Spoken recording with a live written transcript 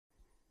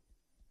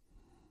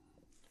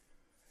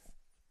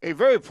A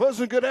very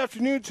pleasant good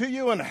afternoon to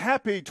you and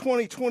happy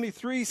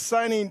 2023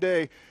 signing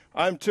day.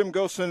 I'm Tim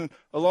Gooszen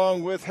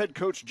along with head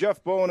coach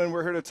Jeff Bowen, and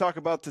we're here to talk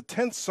about the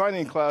 10th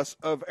signing class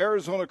of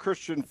Arizona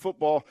Christian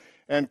football.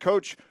 And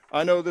Coach,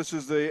 I know this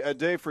is a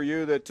day for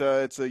you that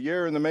it's a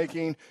year in the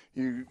making.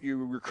 You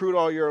recruit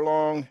all year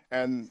long,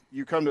 and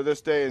you come to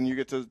this day and you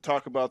get to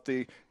talk about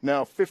the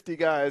now 50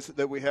 guys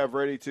that we have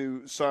ready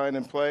to sign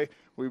and play.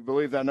 We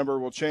believe that number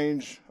will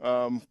change,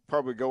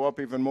 probably go up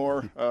even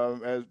more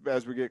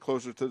as we get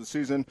closer to the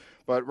season.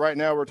 But right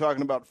now we're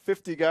talking about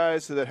 50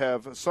 guys that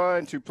have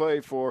signed to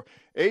play for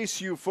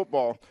ACU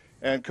football.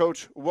 And,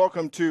 Coach,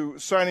 welcome to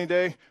signing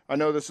day. I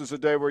know this is a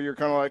day where you're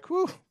kind of like,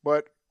 whew,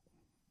 but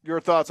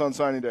your thoughts on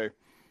signing day?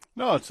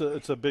 No,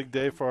 it's a big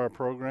day for our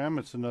program.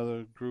 It's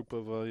another group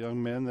of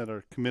young men that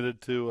are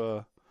committed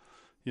to,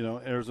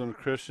 Arizona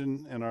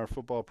Christian and our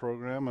football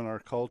program and our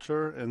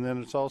culture. And then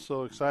it's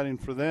also exciting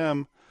for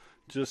them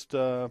just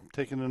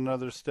taking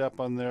another step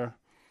on their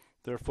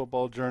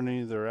football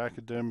journey, their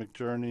academic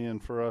journey,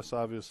 and for us,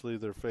 obviously,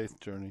 their faith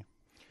journey.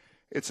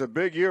 It's a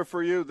big year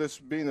for you, this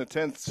being the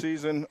 10th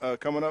season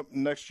coming up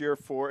next year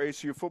for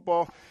ACU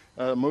football,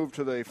 move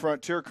to the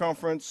Frontier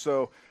Conference.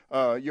 So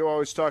you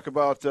always talk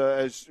about,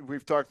 as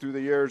we've talked through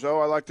the years, I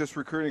like this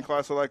recruiting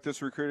class, I like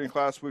this recruiting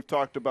class. We've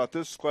talked about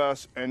this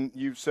class, and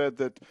you've said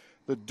that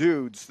the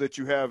dudes that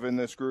you have in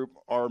this group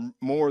are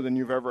more than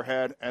you've ever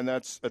had, and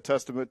that's a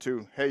testament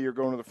to, hey, you're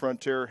going to the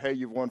Frontier, hey,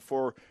 you've won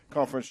 4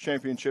 conference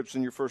championships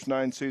in your first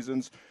 9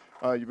 seasons.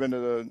 You've been to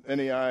the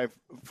NEI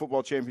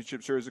Football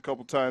Championship Series a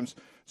couple times.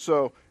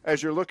 So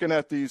as you're looking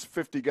at these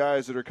 50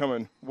 guys that are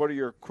coming, what are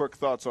your quick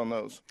thoughts on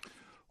those?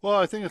 Well,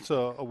 I think it's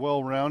a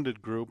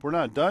well-rounded group. We're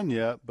not done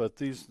yet, but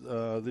these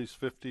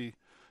 50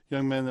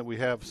 young men that we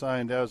have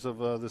signed as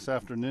of this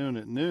afternoon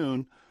at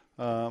noon,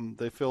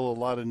 they fill a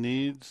lot of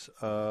needs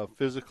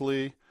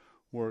physically.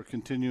 We're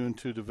continuing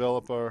to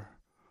develop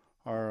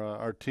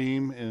our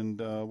team and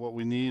what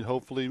we need,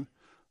 hopefully,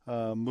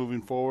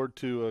 moving forward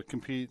to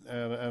compete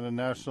at a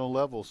national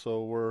level.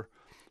 So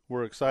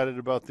we're excited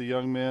about the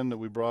young men that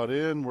we brought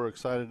in. We're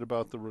excited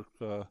about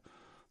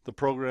the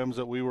programs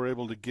that we were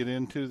able to get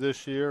into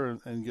this year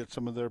and get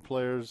some of their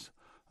players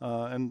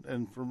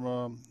and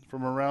from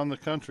around the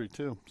country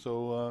too.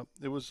 So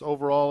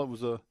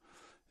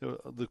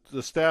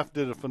the staff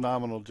did a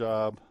phenomenal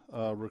job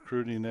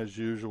recruiting as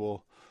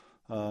usual.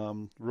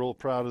 Real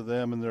proud of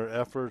them and their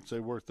efforts. They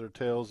worked their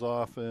tails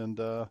off, and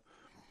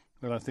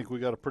I think we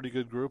got a pretty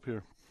good group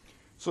here.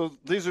 So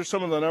these are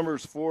some of the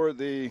numbers for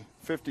the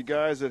 50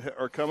 guys that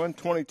are coming.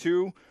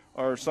 22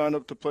 are signed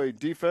up to play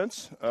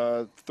defense,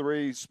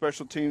 3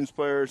 special teams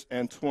players,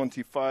 and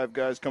 25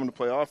 guys coming to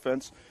play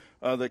offense.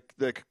 The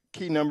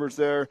key numbers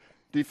there,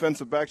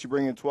 defensive backs, you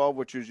bring in 12,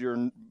 which is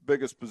your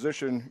biggest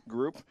position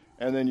group,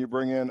 and then you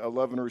bring in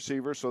 11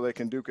 receivers so they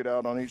can duke it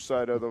out on each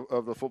side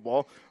of the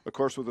football. Of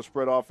course, with a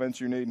spread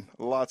offense, you need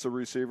lots of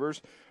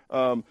receivers.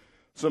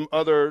 Some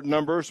other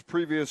numbers,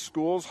 previous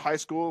schools, high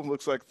school,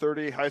 looks like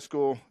 30 high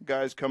school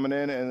guys coming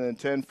in, and then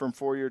 10 from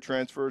 4-year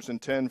transfers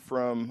and 10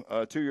 from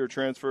 2-year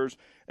transfers.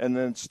 And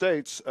then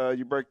states,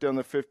 you break down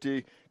the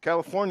 50.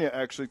 California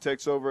actually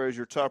takes over as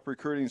your top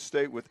recruiting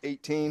state with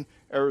 18.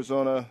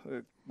 Arizona,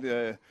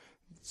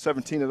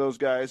 17 of those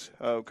guys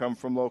come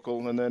from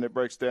local, and then it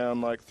breaks down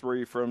like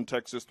 3 from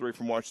Texas, 3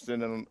 from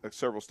Washington, and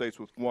several states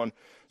with 1.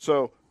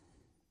 So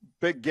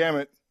big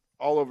gamut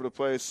all over the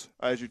place,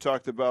 as you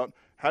talked about.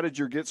 How did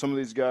you get some of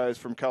these guys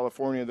from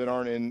California that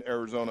aren't in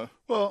Arizona?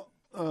 Well,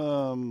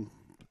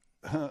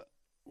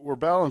 we're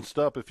balanced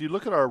up. If you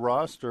look at our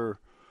roster,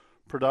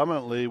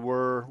 predominantly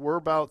we're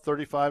about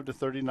 35 to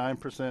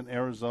 39%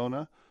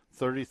 Arizona,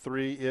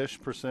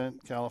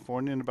 33-ish%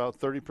 California, and about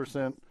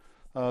 30%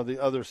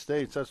 the other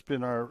states. That's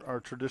been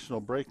our traditional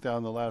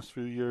breakdown the last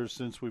few years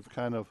since we've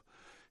kind of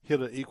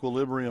hit an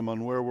equilibrium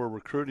on where we're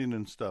recruiting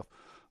and stuff.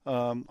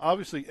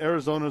 Obviously,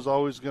 Arizona is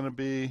always going to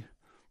be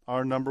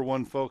our number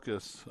one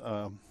focus.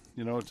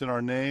 It's in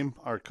our name.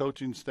 Our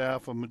coaching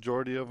staff, a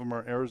majority of them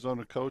are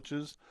Arizona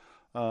coaches,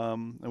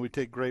 and we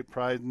take great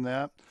pride in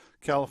that.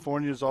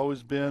 California has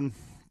always been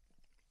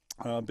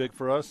big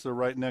for us. They're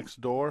right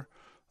next door.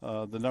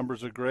 The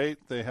numbers are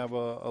great. They have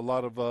a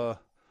lot of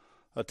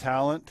a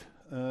talent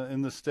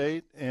in the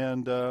state,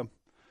 and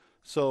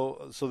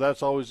so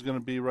that's always going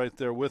to be right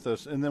there with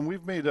us. And then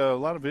we've made a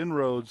lot of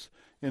inroads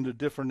into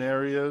different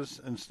areas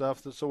and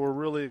stuff, so we're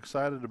really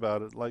excited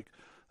about it. Like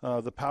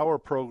the power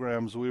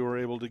programs we were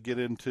able to get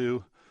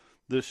into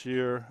this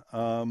year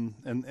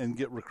and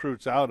get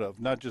recruits out of,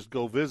 not just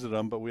go visit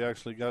them, but we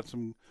actually got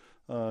some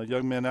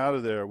young men out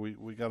of there.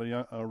 We got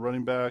a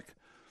running back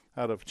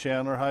out of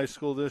Chandler High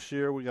School this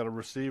year. We got a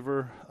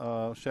receiver,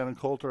 Shannon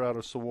Coulter, out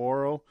of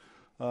Saguaro.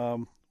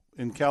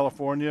 In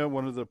California,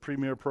 one of the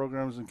premier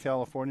programs in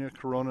California,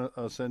 Corona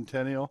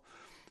Centennial.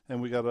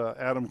 And we got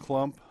Adam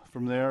Klump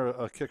from there,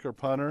 a kicker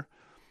punter.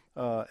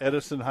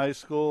 Edison High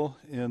School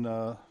in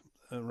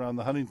around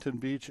the Huntington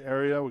Beach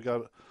area. We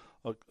got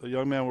a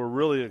young man we're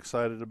really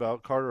excited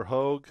about, Carter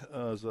Hogue,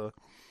 as a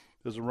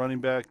as a running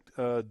back,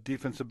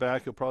 defensive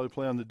back. He'll probably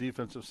play on the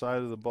defensive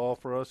side of the ball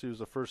for us. He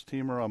was a first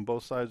teamer on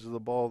both sides of the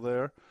ball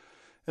there.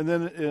 And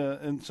then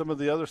in some of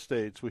the other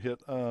states, we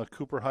hit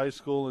Cooper High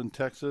School in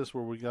Texas,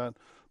 where we got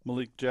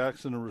Malik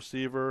Jackson, a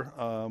receiver.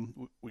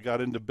 We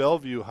got into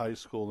Bellevue High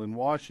School in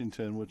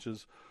Washington, which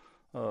is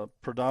a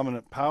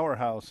predominant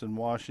powerhouse in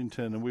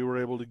Washington, and we were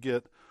able to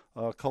get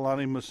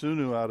Kalani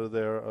Masunu out of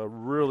there, a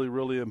really,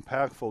 really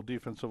impactful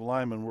defensive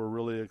lineman we're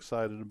really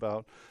excited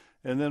about.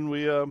 And then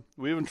we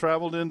even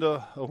traveled into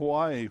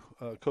Hawaii.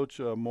 Coach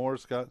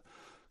Moore's got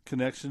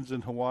connections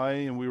in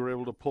Hawaii, and we were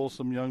able to pull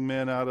some young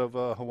men out of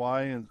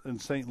Hawaii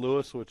and St.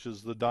 Louis, which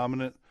is the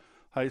dominant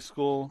high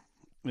school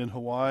in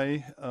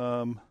Hawaii.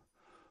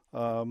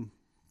 Ka'eve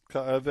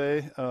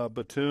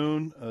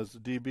Batoon as the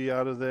DB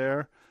out of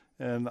there,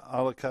 and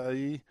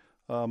Alakai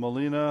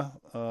Molina,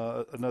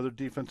 another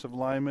defensive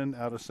lineman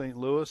out of St.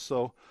 Louis.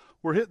 So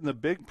we're hitting the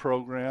big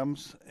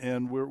programs,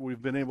 and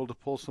we've been able to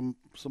pull some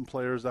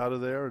players out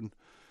of there, and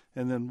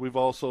then we've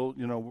also,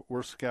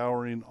 we're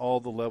scouring all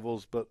the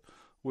levels, but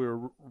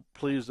we're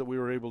pleased that we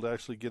were able to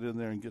actually get in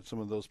there and get some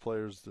of those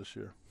players this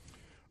year.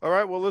 All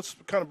right, well, let's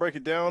kind of break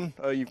it down.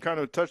 You've kind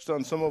of touched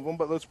on some of them,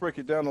 but let's break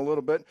it down a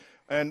little bit.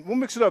 And we'll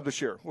mix it up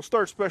this year. We'll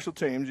start special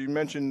teams. You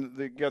mentioned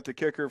you got the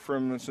kicker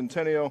from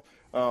Centennial,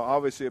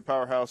 obviously a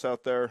powerhouse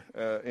out there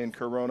in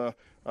Corona.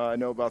 I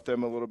know about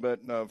them a little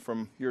bit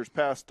from years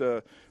past.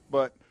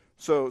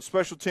 So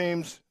special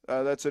teams,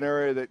 that's an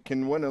area that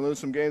can win and lose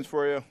some games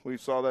for you. We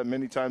saw that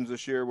many times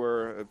this year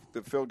where if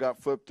the field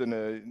got flipped and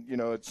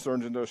it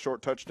turns into a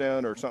short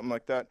touchdown or something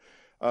like that.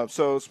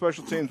 So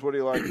special teams, what do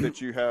you like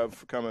that you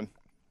have coming?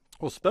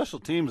 Well, special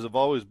teams have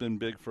always been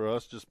big for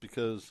us just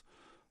because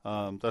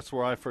that's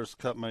where I first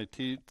cut my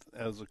teeth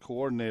as a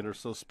coordinator.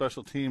 So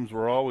special teams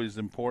were always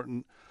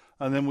important.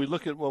 And then we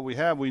look at what we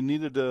have. We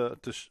needed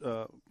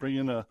to bring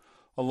in a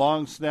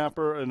long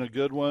snapper and a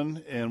good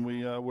one, and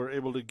we were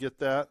able to get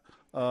that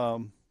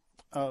out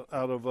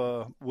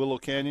of Willow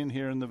Canyon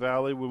here in the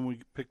Valley when we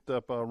picked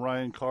up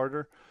Ryan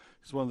Carter.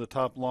 He's one of the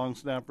top long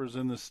snappers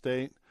in the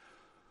state.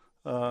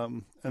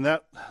 And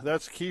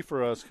that's key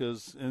for us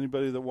because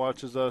anybody that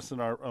watches us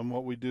and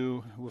what we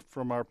do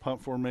from our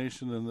punt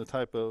formation and the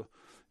type of,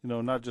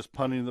 not just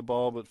punting the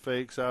ball but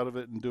fakes out of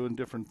it and doing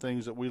different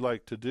things that we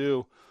like to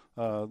do,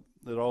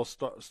 it all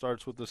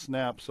starts with the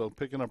snap. So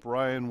picking up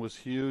Ryan was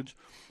huge.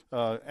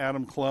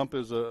 Adam Klump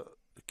is a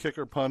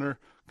kicker-punter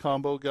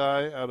combo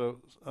guy out of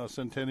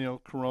Centennial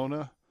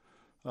Corona,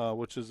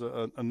 which is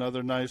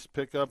another nice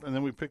pickup. And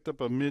then we picked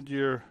up a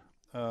mid-year,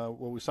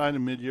 we signed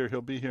him mid-year.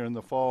 He'll be here in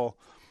the fall.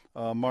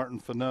 Martin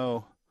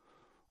Fontenot,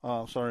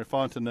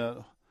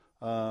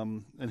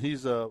 and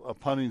he's a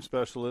punting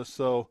specialist.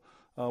 So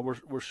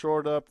we're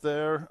short up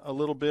there a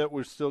little bit.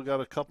 We've still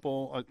got a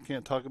couple. I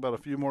can't talk about a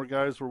few more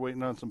guys. We're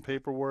waiting on some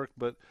paperwork,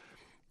 but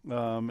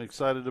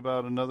excited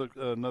about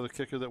another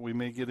kicker that we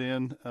may get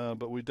in.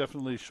 But we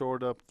definitely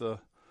shored up the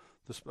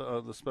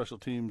special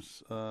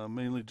teams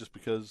mainly just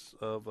because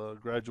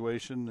of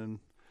graduation and.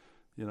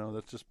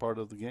 That's just part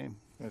of the game.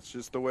 That's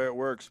just the way it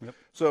works. Yep.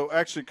 So,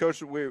 actually,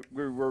 Coach, we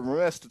were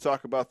remiss to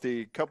talk about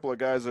the couple of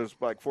guys. There's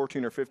like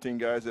 14 or 15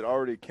 guys that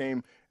already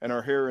came and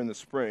are here in the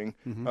spring.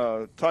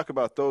 Mm-hmm. Talk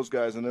about those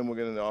guys, and then we'll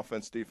get into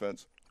offense,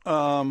 defense.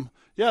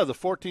 The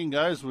 14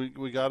 guys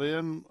we got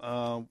in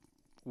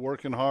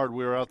working hard.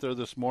 We were out there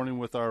this morning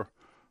with our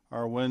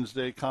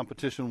Wednesday,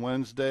 Competition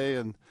Wednesday,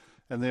 and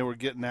they were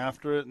getting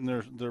after it, and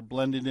they're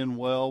blending in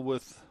well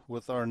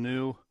with our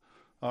new –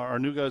 our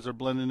new guys are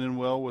blending in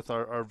well with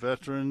our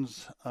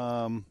veterans.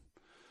 On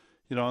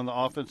the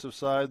offensive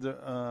side,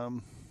 I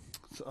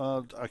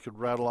could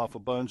rattle off a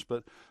bunch,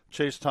 but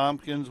Chase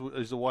Tompkins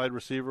is a wide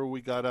receiver we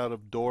got out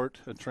of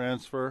Dort, a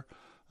transfer,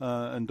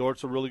 and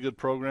Dort's a really good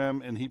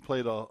program, and he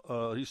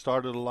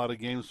started a lot of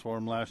games for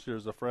him last year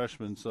as a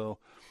freshman, so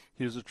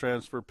he was a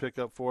transfer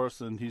pickup for us,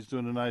 and he's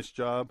doing a nice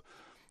job.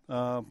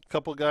 A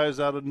couple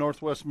guys out of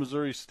Northwest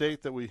Missouri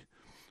State that we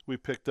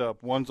picked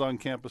up. One's on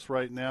campus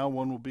right now.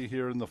 One will be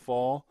here in the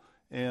fall.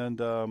 And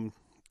so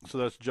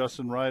that's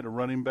Justin Wright, a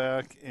running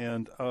back,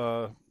 and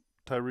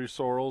Tyree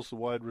Sorrells, a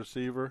wide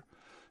receiver,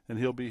 and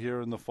he'll be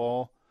here in the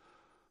fall.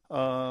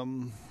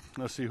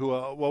 Let's see who.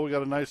 We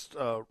got a nice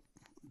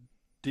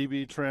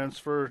DB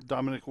transfer,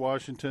 Dominic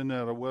Washington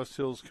out of West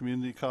Hills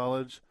Community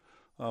College,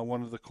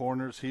 one of the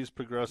corners. He's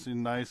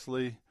progressing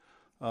nicely.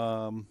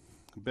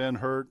 Ben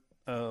Hurt,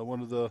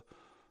 one of the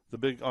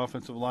big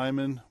offensive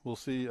linemen. We'll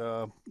see.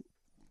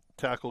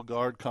 Tackle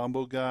guard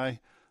combo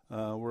guy.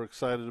 We're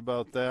excited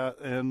about that,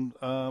 and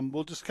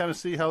we'll just kind of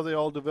see how they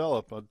all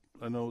develop.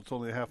 I know it's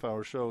only a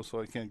half-hour show,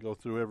 so I can't go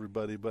through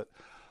everybody, but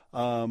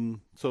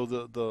so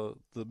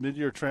the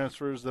mid-year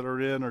transfers that are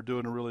in are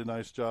doing a really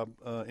nice job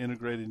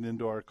integrating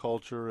into our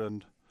culture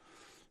and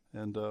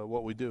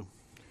what we do.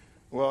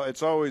 Well,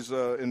 it's always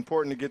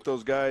important to get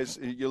those guys.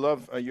 You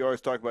always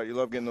talk about you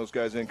love getting those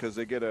guys in because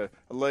they get a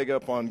leg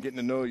up on getting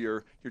to know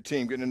your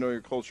team, getting to know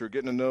your culture,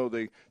 getting to know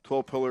the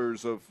 12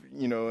 pillars of,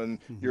 and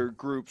your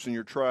groups and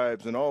your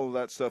tribes and all of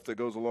that stuff that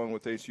goes along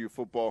with ACU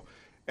football.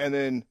 and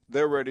then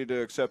they're ready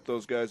to accept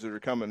those guys that are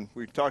coming.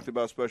 We talked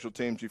about special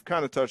teams. You've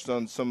kind of touched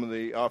on some of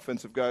the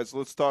offensive guys.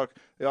 Let's talk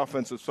the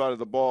offensive side of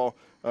the ball.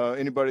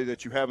 Anybody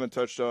that you haven't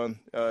touched on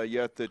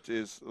yet that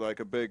is like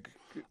a big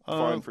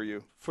find for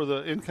you? For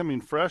the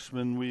incoming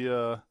freshmen,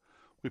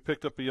 we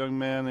picked up a young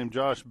man named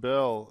Josh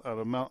Bell out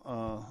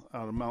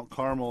of Mount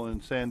Carmel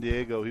in San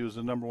Diego. He was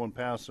the number 1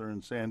 passer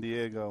in San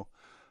Diego.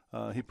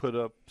 He put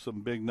up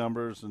some big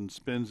numbers and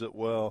spins it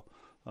well.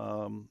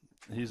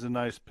 He's a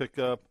nice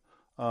pickup.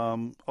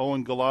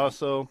 Owen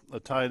Galasso, a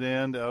tight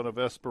end out of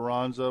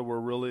Esperanza. We're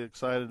really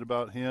excited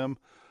about him.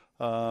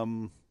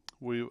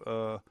 We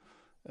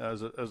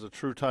as a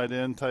true tight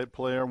end type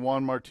player.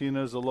 Juan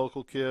Martinez, a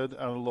local kid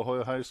out of La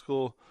Jolla High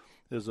School,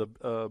 is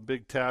a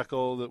big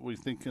tackle that we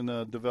think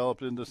can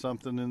develop into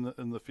something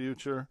in the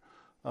future.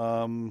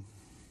 Analagai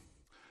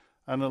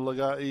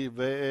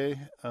Vele,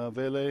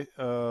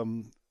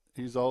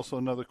 he's also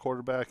another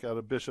quarterback out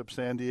of Bishop,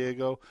 San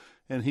Diego,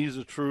 and he's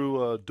a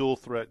true dual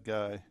threat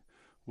guy,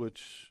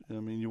 which, I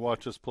mean, you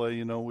watch us play,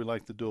 you know we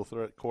like the dual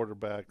threat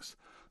quarterbacks.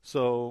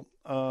 So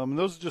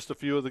those are just a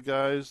few of the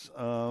guys.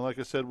 Like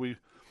I said, we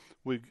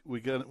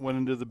went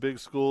into the big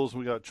schools.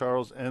 We got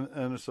Charles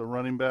Ennis, a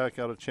running back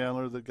out of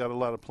Chandler that got a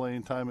lot of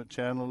playing time at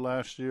Chandler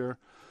last year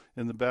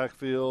in the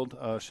backfield.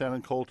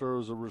 Shannon Coulter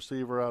was a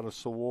receiver out of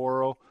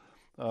Saguaro.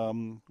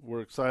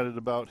 We're excited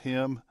about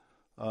him.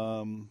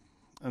 And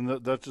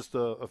that's just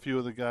a few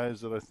of the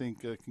guys that I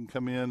think can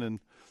come in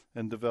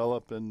and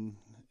develop. And,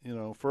 you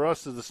know, for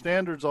us, the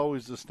standard's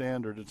always the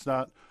standard. It's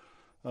not,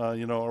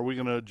 are we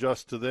going to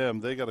adjust to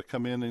them? They got to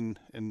come in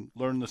and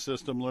learn the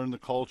system, learn the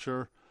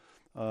culture.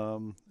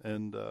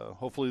 And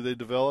hopefully they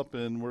develop,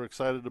 and we're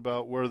excited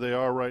about where they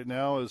are right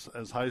now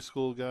as high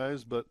school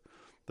guys. But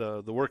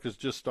the work has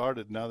just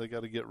started. Now they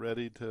got to get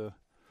ready to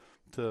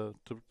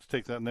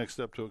take that next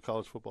step to a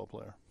college football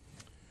player.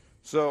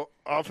 So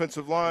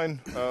offensive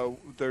line,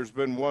 there's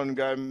been one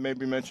guy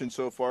maybe mentioned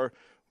so far.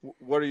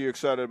 What are you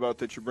excited about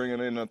that you're bringing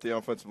in at the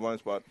offensive line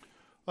spot?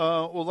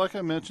 Well, like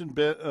I mentioned,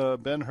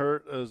 Ben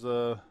Hurt is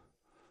a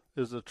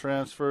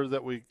transfer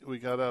that we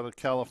got out of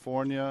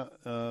California,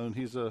 and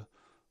he's a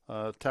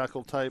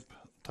tackle type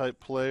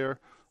player.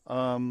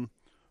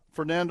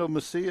 Fernando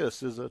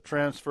Macias is a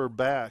transfer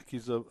back.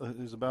 He's a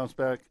bounce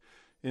back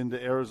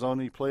into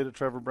Arizona. He played at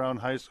Trevor Brown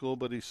High School,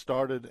 but he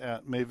started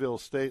at Mayville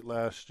State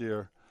last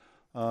year.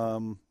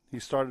 He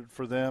started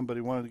for them, but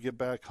he wanted to get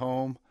back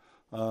home.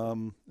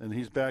 And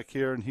he's back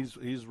here, and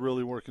he's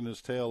really working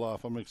his tail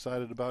off. I'm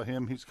excited about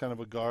him. He's kind of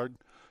a guard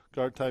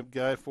type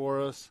guy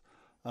for us.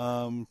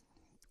 And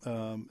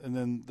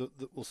then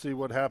we'll see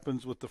what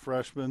happens with the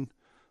freshmen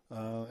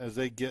as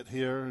they get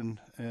here,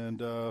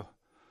 and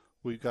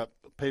we've got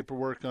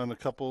paperwork on a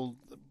couple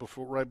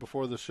right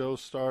before the show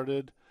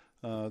started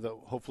that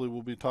hopefully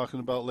we'll be talking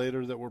about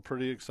later that we're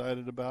pretty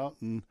excited about.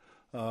 And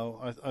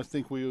I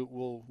think we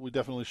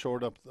definitely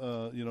shored up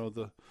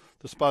the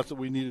spots that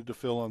we needed to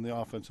fill on the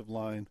offensive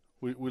line.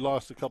 We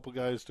lost a couple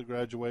guys to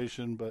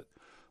graduation, but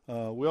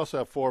we also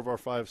have 4 of our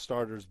 5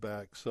 starters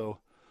back, so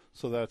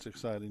that's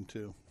exciting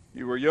too.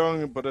 You were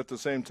young, but at the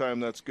same time,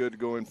 that's good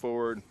going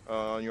forward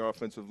on your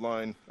offensive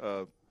line.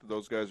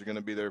 Those guys are going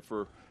to be there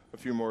for a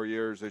few more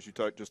years, as you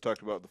just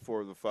talked about, the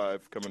 4 of the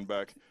 5 coming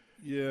back.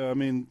 Yeah, I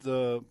mean,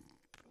 the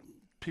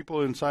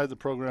people inside the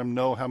program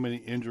know how many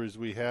injuries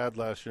we had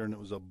last year, and it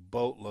was a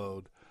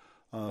boatload,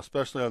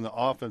 especially on the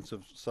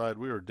offensive side.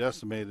 We were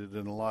decimated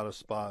in a lot of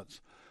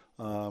spots.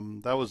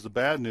 That was the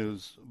bad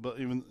news, but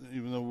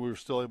even though we were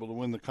still able to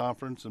win the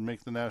conference and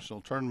make the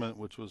national tournament,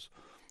 which was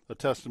a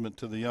testament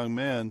to the young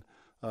men,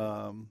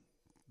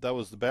 that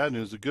was the bad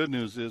news. The good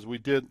news is we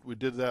did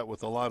that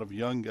with a lot of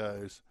young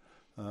guys.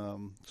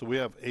 So we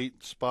have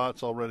 8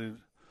 spots already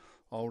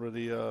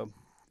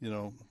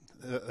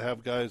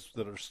have guys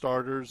that are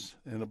starters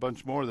and a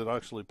bunch more that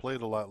actually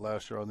played a lot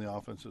last year on the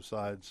offensive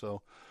side.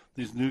 So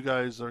these new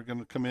guys are going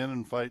to come in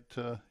and fight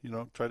to,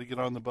 try to get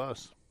on the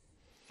bus.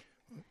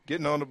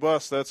 Getting on the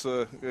bus, that's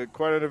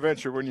quite an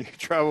adventure when you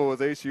travel with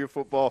ACU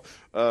football.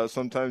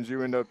 Sometimes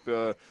you end up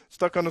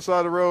stuck on the side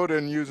of the road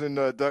and using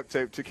duct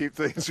tape to keep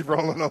things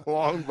rolling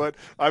along, but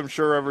I'm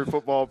sure every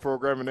football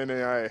program in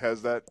NAIA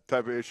has that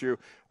type of issue.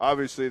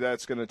 Obviously,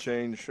 that's going to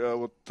change.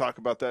 We'll talk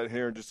about that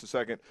here in just a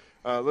second.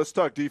 Let's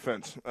talk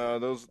defense.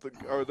 Those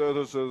are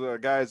the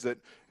guys that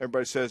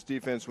everybody says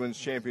defense wins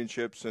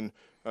championships, and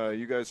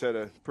you guys had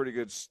a pretty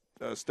good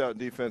stout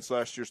defense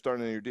last year,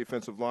 starting in your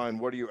defensive line.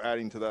 What are you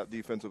adding to that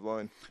defensive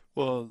line?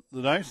 Well,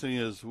 the nice thing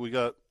is we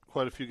got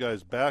quite a few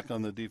guys back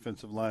on the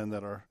defensive line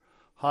that are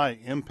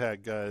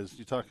high-impact guys.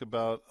 You talk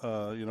about,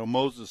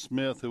 Moses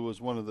Smith, who was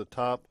one of the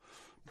top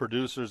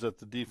producers at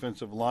the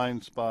defensive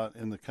line spot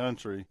in the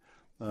country.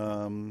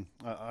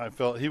 I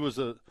felt he was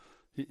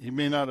he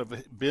may not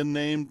have been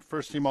named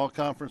first-team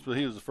all-conference, but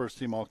he was a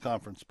first-team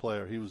all-conference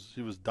player. He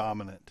was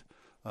dominant.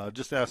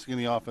 Just ask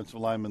any offensive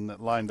lineman that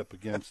lined up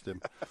against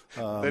him.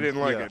 They didn't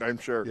like it, I'm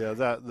sure.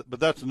 Yeah, but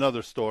that's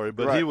another story.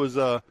 But right.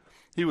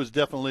 He was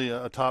definitely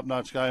a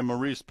top-notch guy.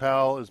 Maurice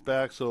Powell is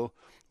back, so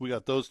we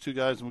got those 2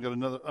 guys, and we got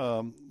another.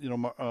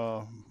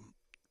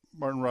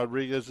 Martin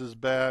Rodriguez is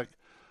back.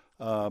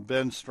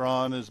 Ben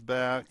Strawn is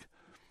back.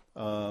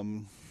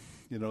 Santan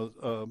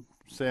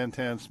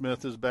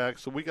Smith is back.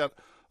 So we got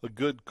a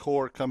good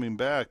core coming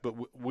back. But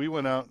we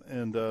went out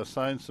and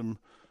signed some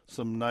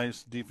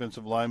nice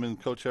defensive linemen.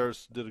 Coach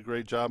Harris did a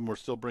great job, and we're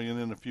still bringing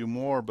in a few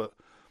more. But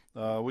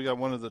we got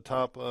one of the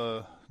top,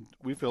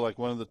 we feel like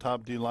one of the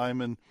top D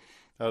linemen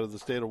out of the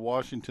state of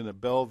Washington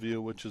at Bellevue,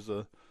 which is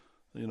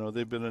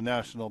they've been a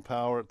national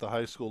power at the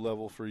high school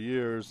level for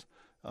years.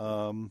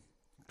 Kalani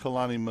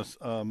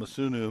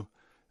Masunu,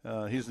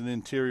 he's an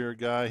interior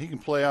guy. He can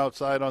play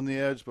outside on the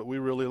edge, but we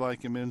really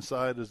like him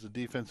inside as a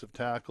defensive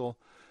tackle,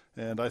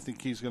 and I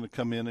think he's going to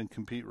come in and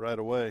compete right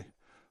away.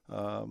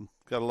 Got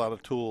a lot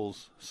of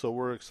tools, so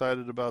we're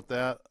excited about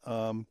that.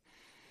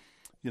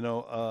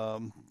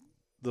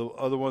 The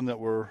other one that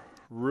we're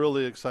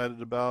really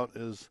excited about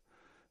is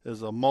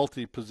a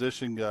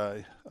multi-position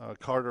guy,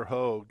 Carter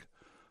Hogue.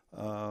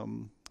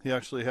 He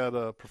actually had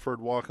a preferred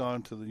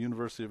walk-on to the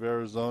University of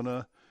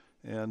Arizona,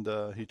 and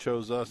he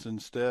chose us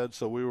instead,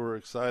 so we were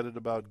excited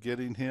about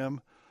getting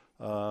him.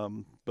 He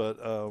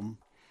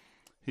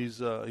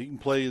can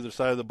play either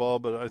side of the ball,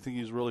 but I think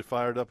he's really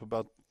fired up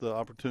about the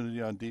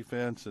opportunity on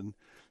defense, and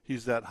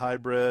he's that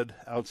hybrid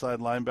outside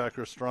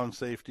linebacker, strong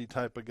safety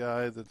type of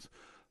guy that's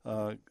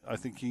I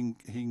think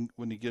he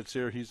when he gets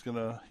here, he's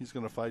gonna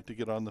fight to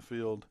get on the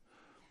field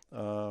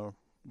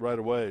right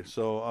away.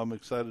 So I'm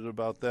excited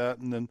about that.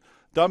 And then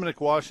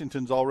Dominic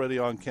Washington's already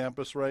on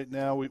campus right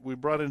now. We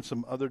brought in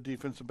some other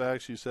defensive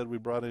backs. You said we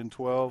brought in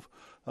 12.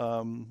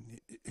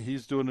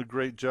 He's doing a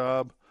great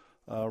job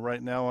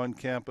right now on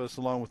campus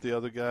along with the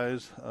other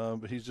guys.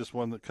 But he's just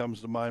one that comes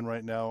to mind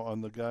right now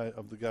on the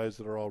guys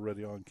that are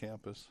already on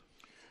campus.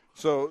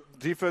 So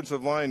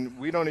defensive line,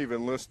 we don't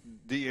even list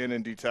DN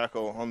and D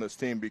tackle on this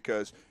team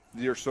because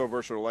you're so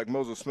versatile. Like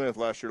Moses Smith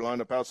last year,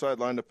 lined up outside,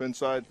 lined up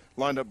inside,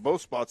 lined up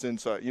both spots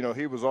inside.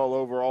 He was all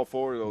over all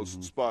four of those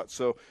spots.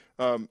 So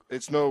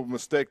it's no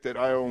mistake that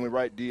I only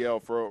write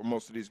DL for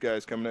most of these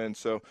guys coming in.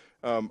 So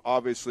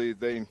obviously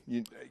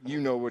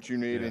you know what you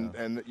need,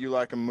 and you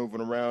like them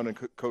moving around,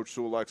 and Coach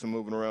Sewell likes them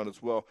moving around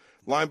as well.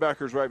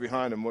 Linebackers right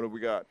behind him. What do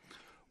we got?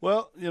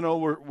 Well,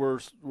 we're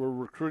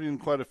recruiting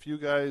quite a few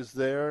guys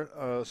there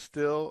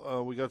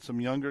still. We got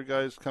some younger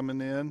guys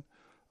coming in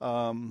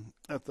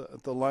at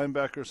the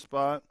linebacker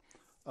spot,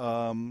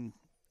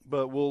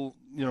 but we'll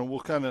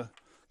kind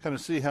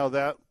of see how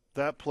that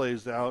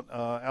plays out.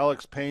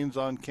 Alex Payne's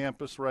on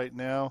campus right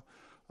now.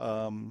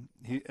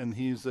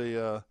 He's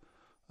a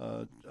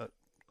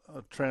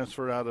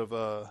transfer out of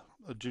a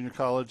junior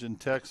college in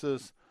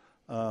Texas,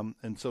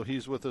 and so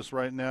he's with us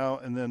right now.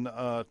 And then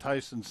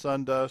Tyson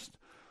Sundust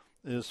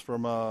is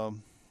from a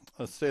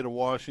state of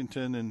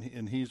Washington,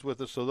 and he's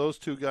with us. So those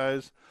two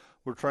guys,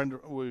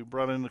 we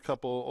brought in a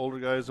couple older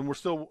guys, and we're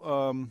still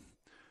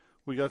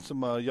we got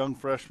some young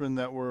freshmen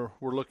that we're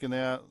looking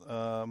at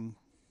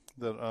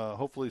that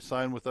hopefully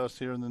sign with us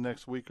here in the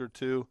next week or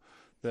two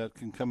that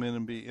can come in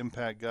and be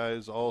impact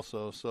guys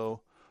also.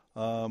 So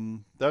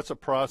that's a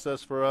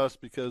process for us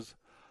because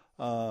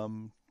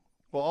also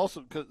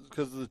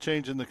because of the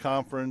change in the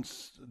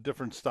conference,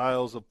 different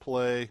styles of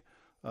play.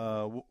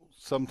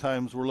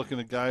 Sometimes we're looking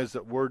at guys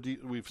that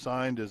we've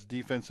signed as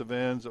defensive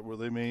ends where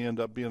they may end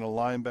up being a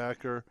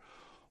linebacker,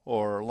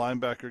 or a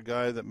linebacker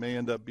guy that may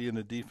end up being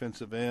a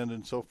defensive end,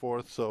 and so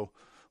forth. So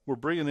we're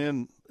bringing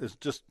in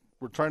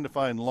we're trying to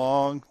find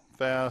long,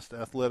 fast,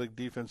 athletic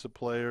defensive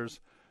players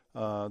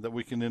that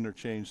we can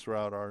interchange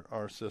throughout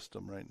our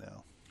system right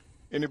now.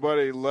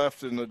 Anybody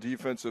left in the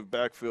defensive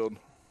backfield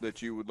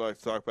that you would like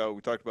to talk about?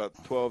 We talked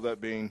about 12, that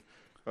being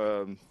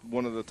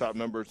one of the top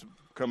numbers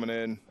coming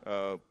in.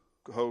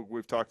 Hogue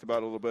we've talked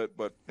about a little bit,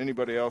 but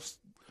anybody else,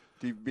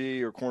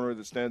 DB or corner,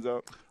 that stands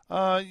out?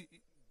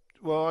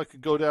 Well, I could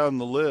go down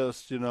the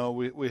list.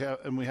 We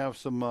have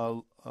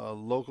some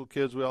local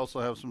kids. We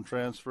also have some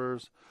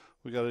transfers.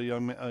 We got a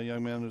young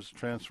man who's a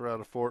transfer out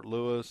of Fort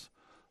Lewis,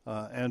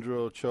 Andrew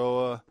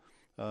Ochoa.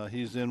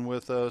 He's in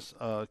with us.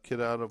 A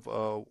kid out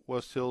of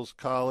West Hills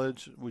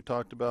College. We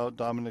talked about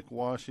Dominic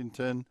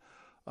Washington,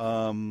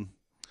 Adam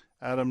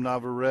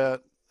Navarrete.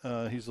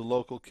 He's a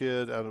local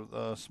kid out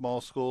of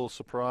small school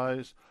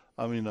Superior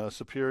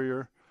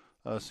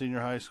Senior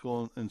High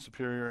School in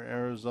Superior,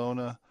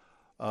 Arizona.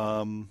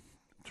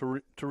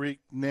 Tariq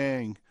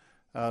Nang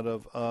out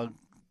of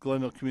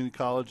Glendale Community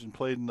College and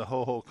played in the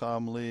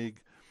Ho-Ho-Com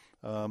League.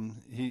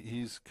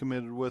 He's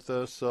committed with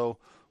us, so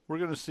we're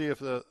going to see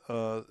if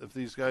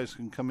these guys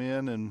can come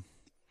in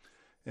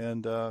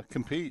and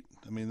compete.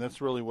 I mean, that's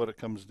really what it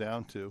comes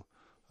down to.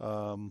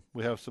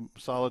 We have some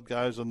solid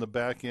guys on the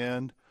back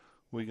end.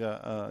 We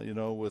got,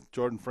 with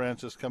Jordan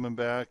Francis coming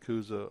back,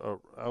 who's a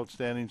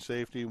outstanding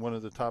safety, one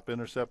of the top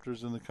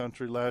interceptors in the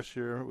country last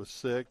year with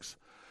 6.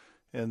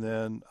 And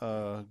then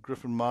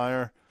Griffin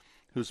Meyer,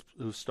 who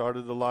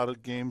started a lot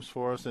of games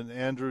for us, and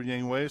Andrew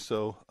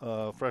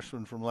Yangweso,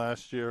 freshman from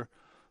last year.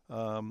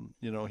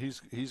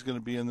 He's going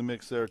to be in the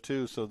mix there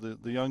too. So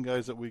the young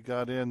guys that we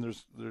got in,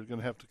 they're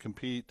going to have to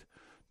compete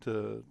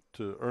to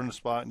earn a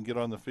spot and get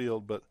on the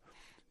field. But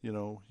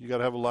you got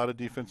to have a lot of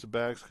defensive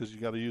backs because you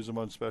got to use them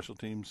on special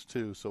teams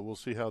too. So we'll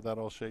see how that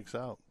all shakes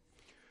out.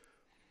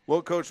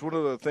 Well, Coach, one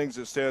of the things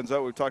that stands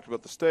out, we've talked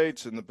about the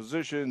states and the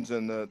positions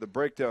and the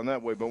breakdown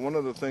that way, but one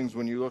of the things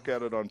when you look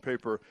at it on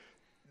paper,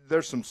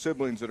 there's some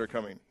siblings that are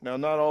coming. Now,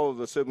 not all of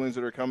the siblings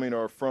that are coming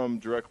are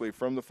directly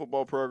from the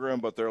football program,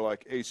 but they're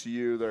like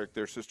ACU,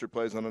 their sister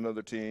plays on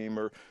another team,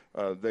 or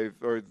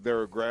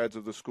they're grads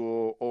of the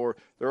school, or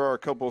there are a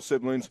couple of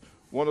siblings.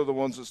 One of the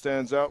ones that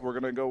stands out, we're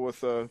going to go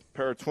with a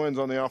pair of twins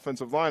on the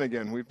offensive line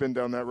again. We've been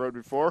down that road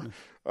before.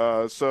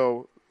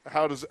 So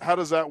how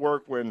does that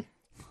work when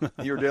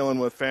you're dealing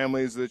with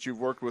families that you've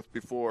worked with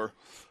before?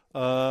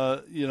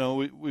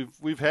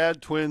 We've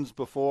had twins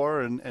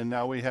before, and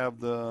now we have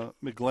the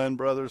McGlenn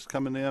brothers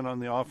coming in on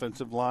the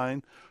offensive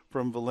line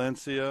from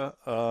Valencia.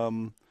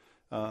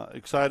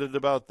 Excited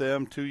about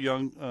them. Two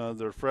young,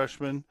 they're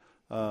freshmen,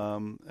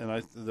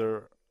 and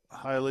they're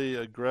highly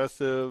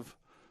aggressive,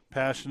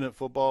 passionate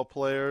football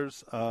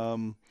players. A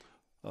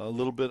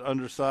little bit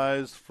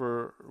undersized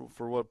for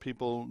what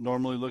people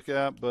normally look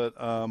at, but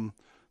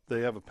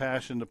they have a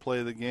passion to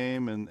play the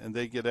game, and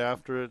they get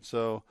after it.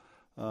 So.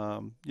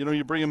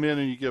 You bring them in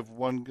and you give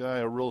one guy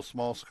a real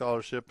small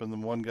scholarship and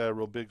then one guy a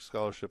real big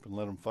scholarship and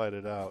let them fight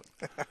it out.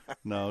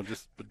 No,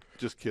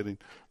 just kidding.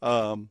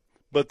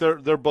 But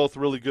they're both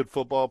really good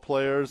football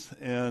players,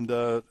 and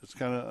it's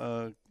kind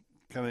of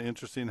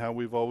interesting how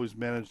we've always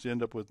managed to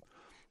end up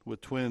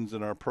with twins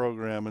in our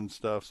program and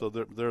stuff. So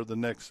they're the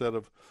next set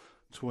of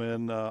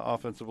twin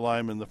offensive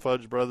linemen. The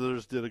Fudge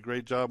brothers did a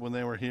great job when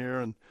they were here,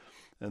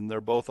 and they're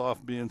both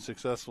off being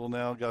successful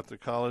now, got their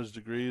college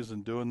degrees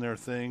and doing their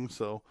thing.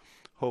 So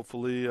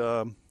hopefully,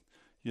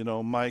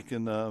 Mike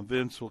and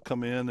Vince will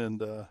come in and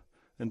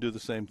do the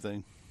same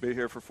thing. Be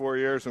here for 4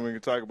 years, and we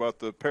can talk about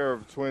the pair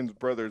of twins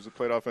brothers that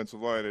played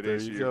offensive line at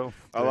ACU. There you go.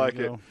 I like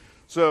it.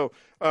 So,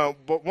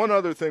 but one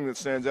other thing that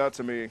stands out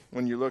to me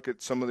when you look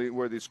at some of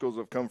where these schools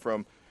have come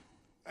from,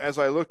 as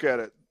I look at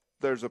it,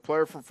 there's a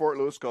player from Fort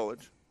Lewis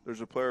College,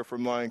 there's a player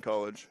from Lyon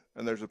College,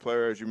 and there's a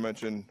player, as you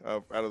mentioned,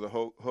 out of the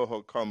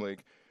Ho-Ho-Com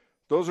League.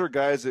 Those are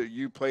guys that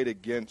you played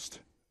against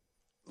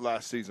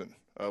last season.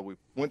 We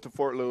went to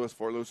Fort Lewis.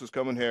 Fort Lewis is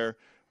coming here.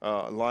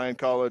 Lyon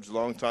College,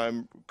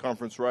 longtime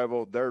conference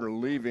rival. They're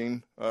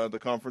leaving the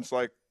conference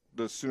like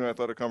the Student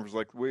Athletic Conference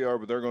like we are,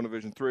 but they're going to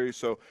Division III.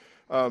 So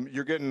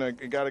you're getting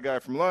you got a guy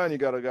from Lyon, you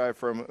got a guy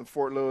from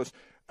Fort Lewis.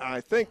 And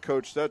I think,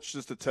 Coach, that's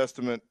just a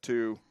testament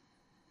to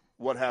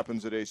what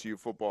happens at ACU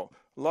football.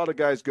 A lot of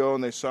guys go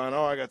and they sign,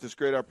 I got this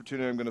great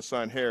opportunity, I'm going to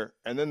sign here.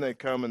 And then they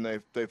come and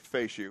they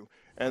face you.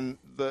 And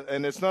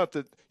it's not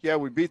that,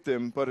 we beat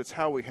them, but it's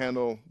how we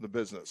handle the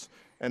business.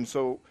 And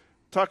so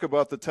talk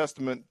about the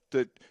testament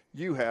that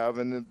you have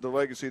and the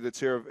legacy that's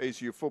here of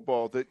ACU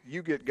football, that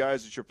you get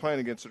guys that you're playing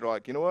against that are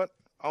like, you know what,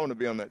 I want to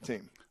be on that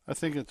team. I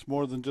think it's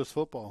more than just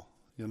football,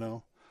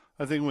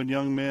 I think when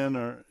young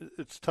men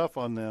it's tough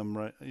on them,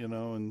 right,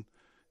 and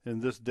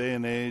in this day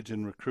and age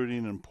and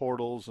recruiting and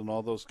portals and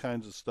all those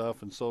kinds of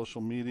stuff and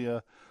social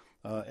media,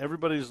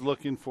 everybody's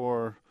looking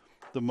for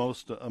the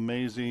most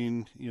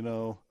amazing,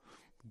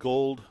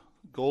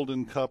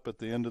 golden cup at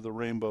the end of the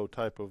rainbow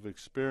type of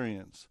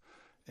experience.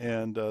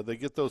 And they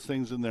get those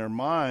things in their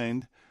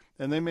mind,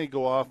 and they may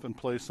go off and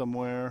play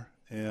somewhere,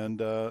 and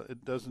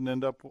it doesn't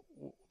end up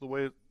the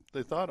way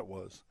they thought it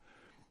was.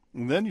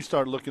 And then you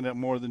start looking at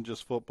more than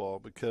just football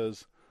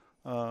because,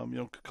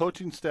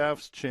 coaching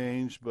staffs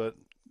change, but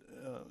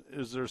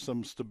is there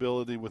some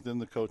stability within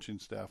the coaching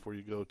staff where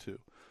you go to?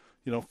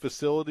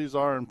 Facilities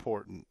are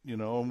important,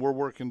 and we're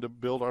working to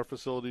build our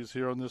facilities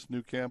here on this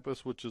new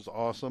campus, which is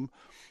awesome.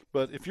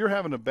 But if you're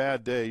having a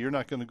bad day, you're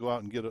not going to go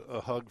out and get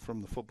a hug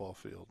from the football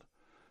field,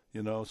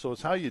 So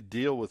it's how you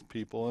deal with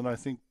people, and I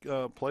think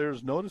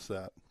players notice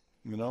that,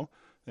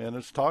 and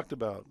it's talked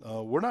about.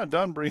 We're not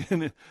done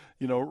bringing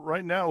in,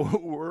 right now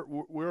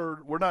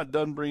we're not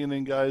done bringing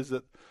in guys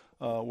that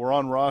were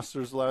on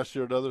rosters last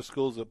year at other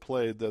schools that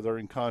played that are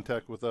in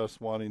contact with us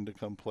wanting to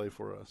come play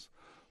for us.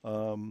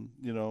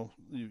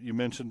 You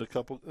mentioned a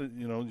couple,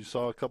 you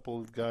saw a couple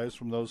of guys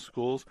from those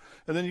schools.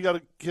 And then you got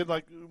a kid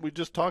like we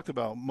just talked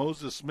about,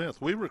 Moses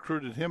Smith. We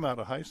recruited him out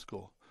of high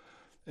school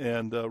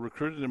and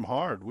recruited him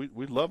hard.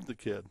 We loved the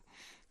kid.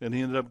 And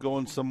he ended up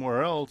going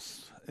somewhere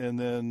else, and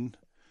then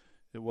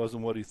it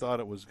wasn't what he thought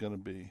it was going to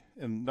be.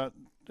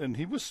 And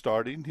he was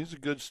starting. He's a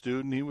good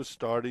student. He was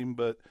starting,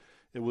 but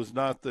it was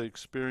not the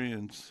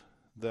experience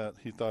that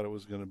he thought it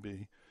was going to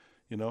be.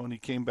 And he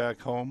came back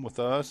home with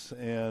us,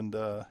 and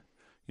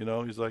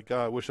he's like,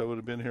 God, I wish I would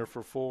have been here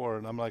for 4.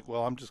 And I'm like,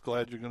 well, I'm just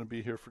glad you're going to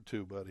be here for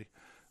 2, buddy.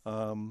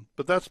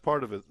 But that's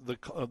part of it.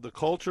 The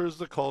culture is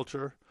the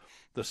culture.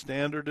 The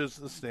standard is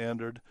the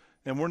standard.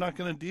 And we're not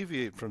going to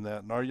deviate from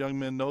that. And our young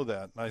men know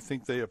that. And I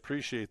think they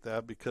appreciate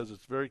that because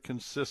it's very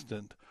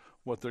consistent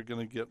what they're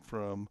going to get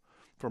from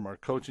our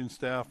coaching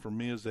staff, from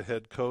me as the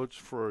head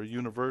coach, for our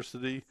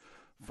university,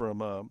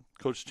 from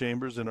Coach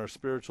Chambers in our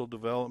spiritual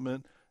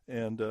development.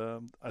 And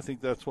I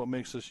think that's what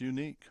makes us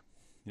unique,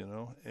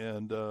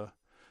 And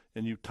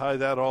and you tie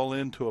that all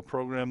into a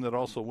program that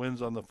also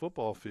wins on the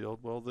football field,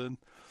 well,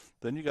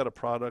 then you got a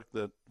product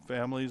that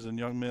families and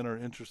young men are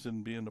interested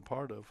in being a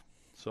part of.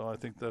 So I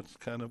think that's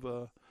kind of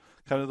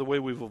the way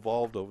we've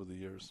evolved over the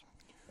years.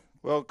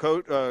 Well,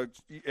 Coach,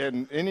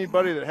 and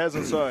anybody that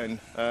hasn't signed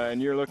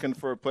and you're looking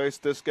for a place,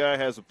 this guy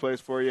has a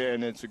place for you,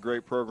 and it's a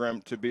great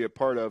program to be a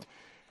part of.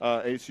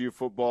 ACU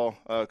football,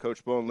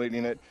 Coach Bowen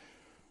leading it.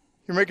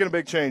 You're making a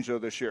big change, though,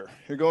 this year.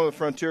 You're going to the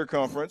Frontier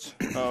Conference,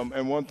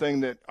 and one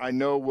thing that I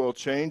know will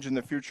change in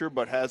the future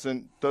but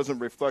doesn't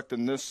reflect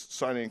in this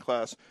signing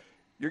class,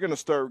 you're going to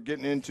start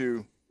getting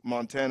into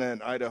Montana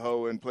and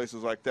Idaho and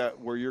places like that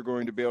where you're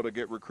going to be able to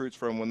get recruits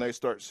from when they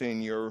start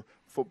seeing your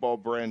football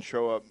brand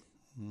show up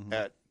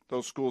at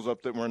those schools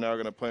up that we're now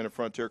going to play in a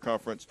Frontier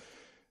Conference.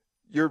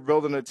 You're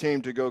building a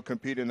team to go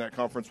compete in that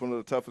conference, one of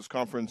the toughest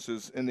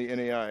conferences in the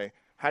NAIA.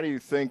 How do you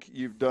think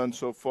you've done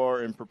so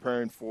far in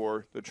preparing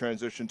for the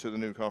transition to the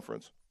new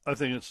conference? I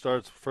think it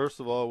starts, first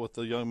of all, with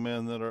the young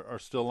men that are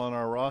still on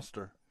our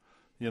roster.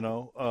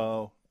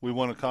 We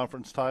won a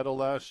conference title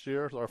last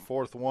year, our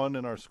fourth one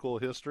in our school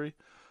history.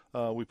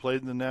 We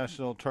played in the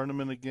national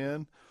tournament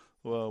again.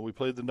 We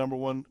played the number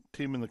one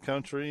team in the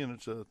country, and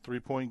it's a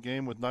 3-point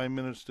game with 9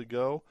 minutes to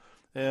go.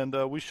 And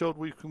we showed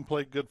we can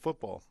play good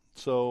football.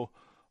 So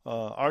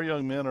our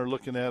young men are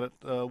looking at it.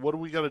 What do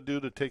we got to do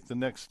to take the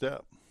next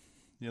step?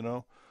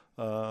 And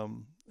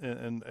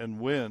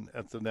win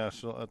at the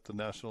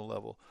national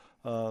level.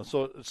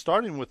 So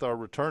starting with our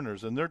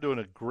returners, and they're doing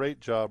a great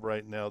job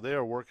right now. They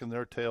are working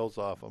their tails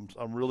off.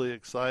 I'm really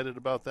excited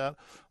about that.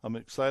 I'm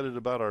excited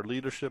about our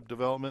leadership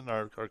development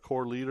and our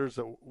core leaders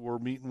that we're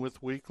meeting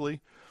with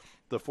weekly.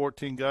 The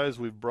 14 guys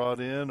we've brought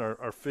in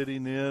are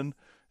fitting in,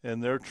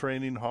 and they're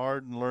training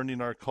hard and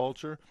learning our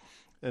culture.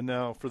 And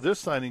now for this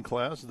signing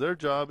class, their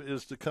job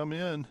is to come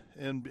in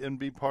and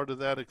be part of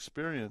that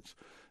experience.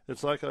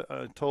 It's like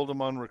I told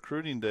them on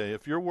recruiting day,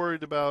 if you're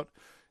worried about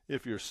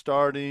if you're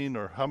starting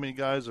or how many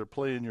guys are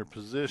playing your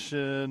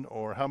position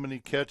or how many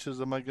catches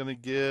am I going to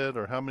get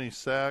or how many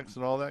sacks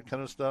and all that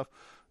kind of stuff,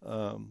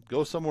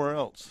 go somewhere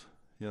else.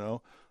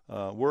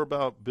 We're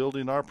about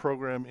building our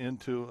program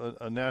into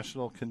a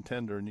national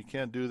contender, and you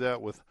can't do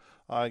that with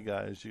I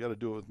guys. You got to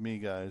do it with me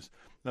guys.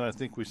 And I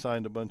think we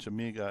signed a bunch of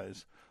me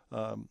guys.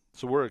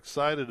 So we're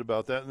excited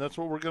about that, and that's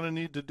what we're going to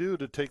need to do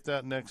to take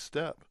that next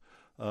step.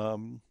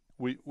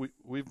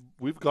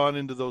 We've gone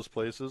into those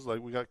places, like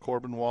we got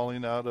Corbin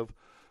Walling out of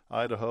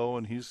Idaho,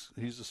 and he's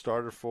a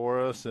starter for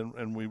us,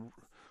 and we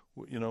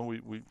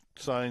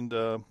signed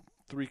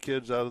 3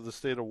 kids out of the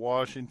state of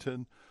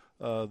Washington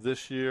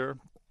this year.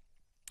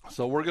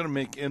 So we're going to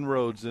make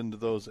inroads into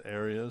those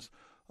areas,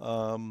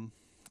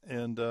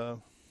 and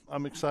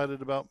I'm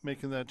excited about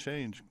making that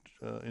change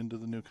into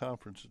the new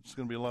conference. It's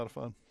going to be a lot of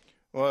fun.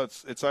 Well,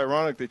 it's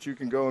ironic that you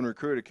can go and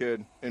recruit a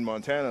kid in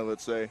Montana,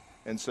 let's say,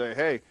 and say,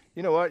 hey,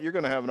 you know what, you're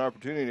going to have an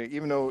opportunity,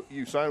 even though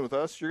you sign with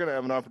us, you're going to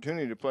have an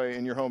opportunity to play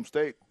in your home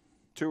state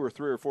 2 or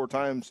 3 or 4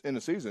 times in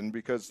a season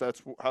because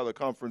that's how the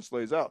conference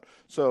lays out.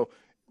 So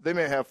they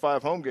may have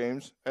 5 home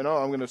games, and,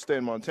 I'm going to stay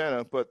in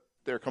Montana, but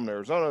they're coming to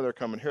Arizona, they're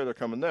coming here, they're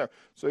coming there.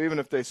 So even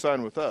if they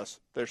sign with us,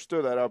 there's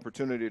still that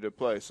opportunity to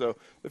play. So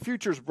the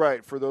future's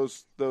bright for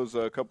those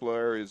couple of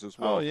areas as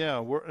well. Oh, yeah,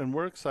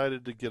 we're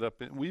excited to get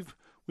up in.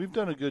 We've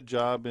done a good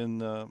job in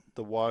the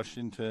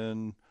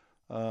Washington,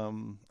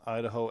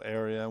 Idaho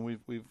area, and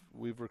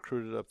we've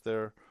recruited up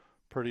there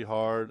pretty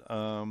hard.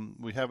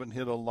 We haven't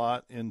hit a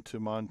lot into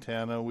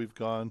Montana. We've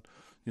gone,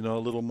 a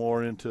little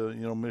more into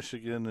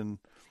Michigan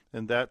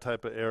and that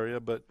type of area.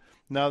 But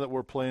now that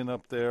we're playing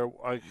up there,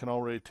 I can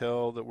already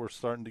tell that we're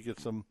starting to get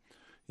some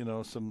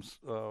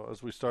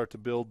as we start to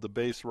build the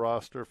base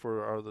roster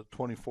for the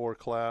 24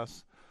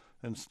 class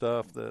and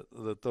stuff.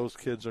 That those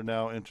kids are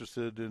now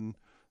interested in.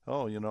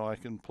 I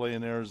can play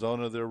in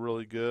Arizona. They're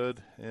really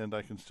good, and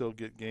I can still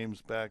get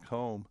games back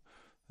home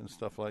and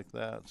stuff like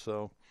that.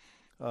 So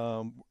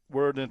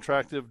we're an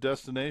attractive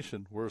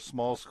destination. We're a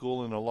small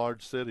school in a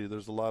large city.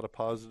 There's a lot of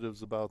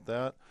positives about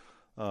that.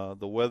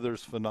 The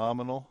weather's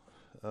phenomenal.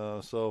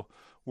 So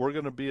we're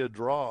going to be a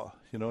draw,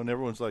 and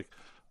everyone's like,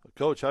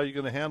 Coach, how are you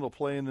going to handle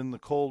playing in the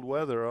cold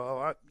weather?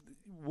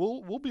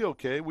 We'll be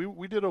okay.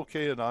 We did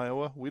okay in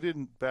Iowa. We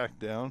didn't back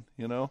down,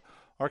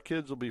 Our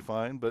kids will be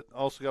fine, but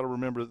also got to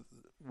remember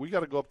we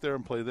got to go up there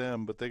and play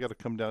them, but they got to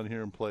come down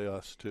here and play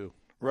us too.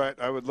 Right.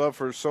 I would love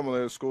for some of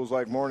those schools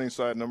like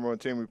Morningside, number 1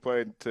 team we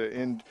played to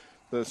end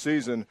the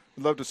season.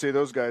 I'd love to see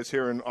those guys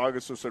here in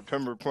August or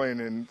September playing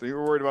in. You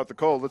were worried about the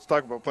cold. Let's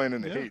talk about playing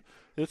in the heat.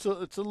 It's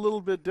a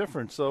little bit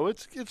different. So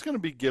it's going to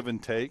be give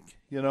and take.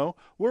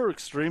 We're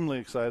extremely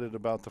excited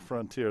about the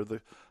Frontier.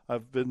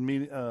 I've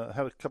been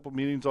had a couple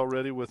meetings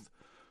already with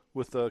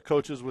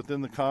coaches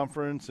within the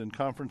conference and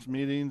conference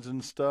meetings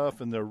and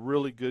stuff, and they're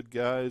really good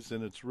guys,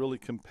 and it's really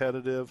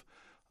competitive.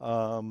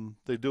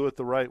 They do it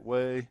the right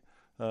way,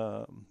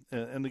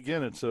 and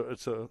again, it's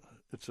a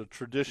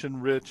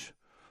tradition-rich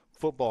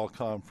football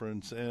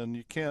conference, and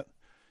you can't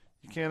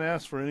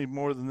ask for any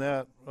more than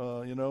that.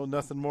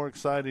 Nothing more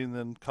exciting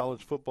than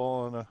college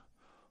football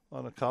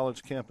on a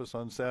college campus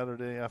on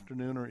Saturday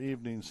afternoon or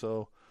evening.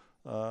 So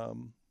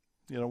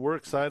we're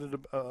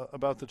excited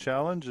about the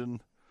challenge,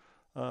 and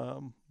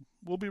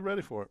we'll be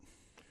ready for it.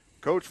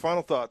 Coach,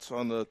 final thoughts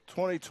on the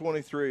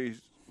 2023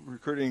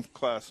 recruiting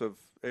class of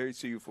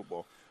ACU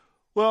football.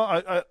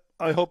 Well,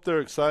 I hope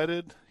they're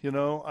excited.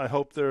 I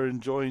hope they're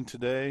enjoying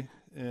today,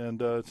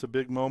 and it's a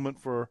big moment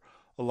for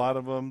a lot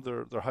of them.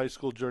 Their high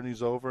school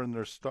journey's over, and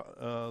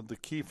the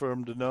key for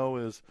them to know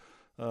is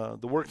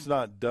the work's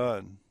not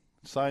done.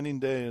 Signing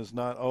day is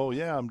not, oh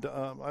yeah,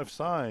 I've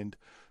signed.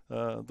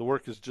 The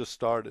work has just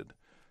started,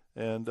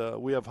 and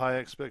we have high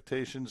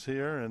expectations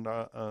here. And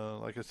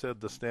like I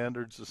said, the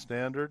standard's the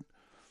standard,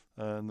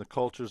 and the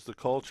culture's the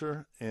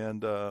culture.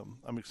 And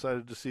I'm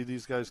excited to see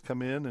these guys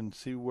come in and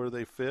see where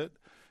they fit.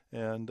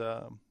 And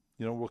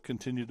we'll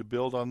continue to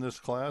build on this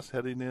class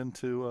heading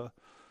into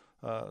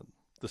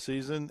the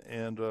season,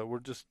 and we're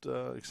just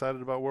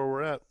excited about where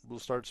we're at. We'll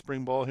start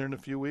spring ball here in a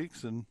few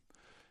weeks, and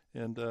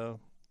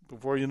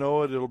before you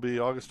know it, it'll be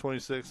August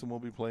 26th, and we'll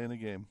be playing a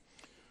game.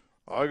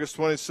 August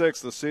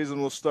 26th, the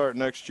season will start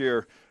next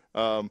year.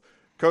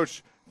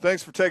 Coach,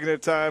 thanks for taking the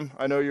time.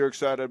 I know you're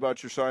excited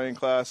about your signing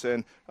class,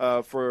 and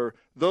for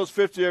those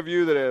 50 of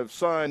you that have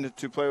signed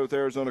to play with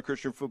Arizona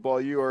Christian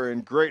football, you are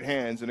in great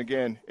hands. And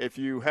again, if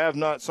you have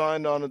not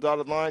signed on the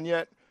dotted line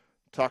yet,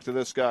 talk to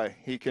this guy.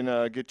 He can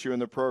get you in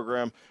the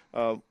program.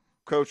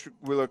 Coach,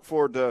 I look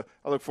forward to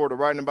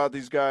writing about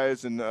these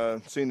guys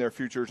and seeing their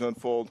futures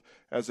unfold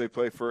as they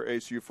play for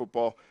ACU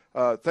football.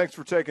 Thanks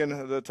for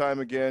taking the time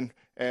again.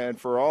 And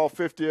for all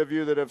 50 of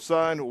you that have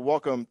signed,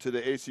 welcome to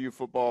the ACU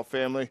football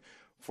family.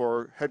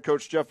 For head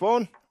coach Jeff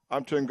Bowen,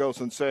 I'm Tim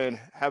Gooszen saying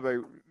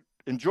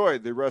enjoy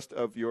the rest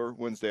of your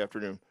Wednesday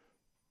afternoon.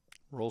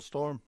 Roll Storm.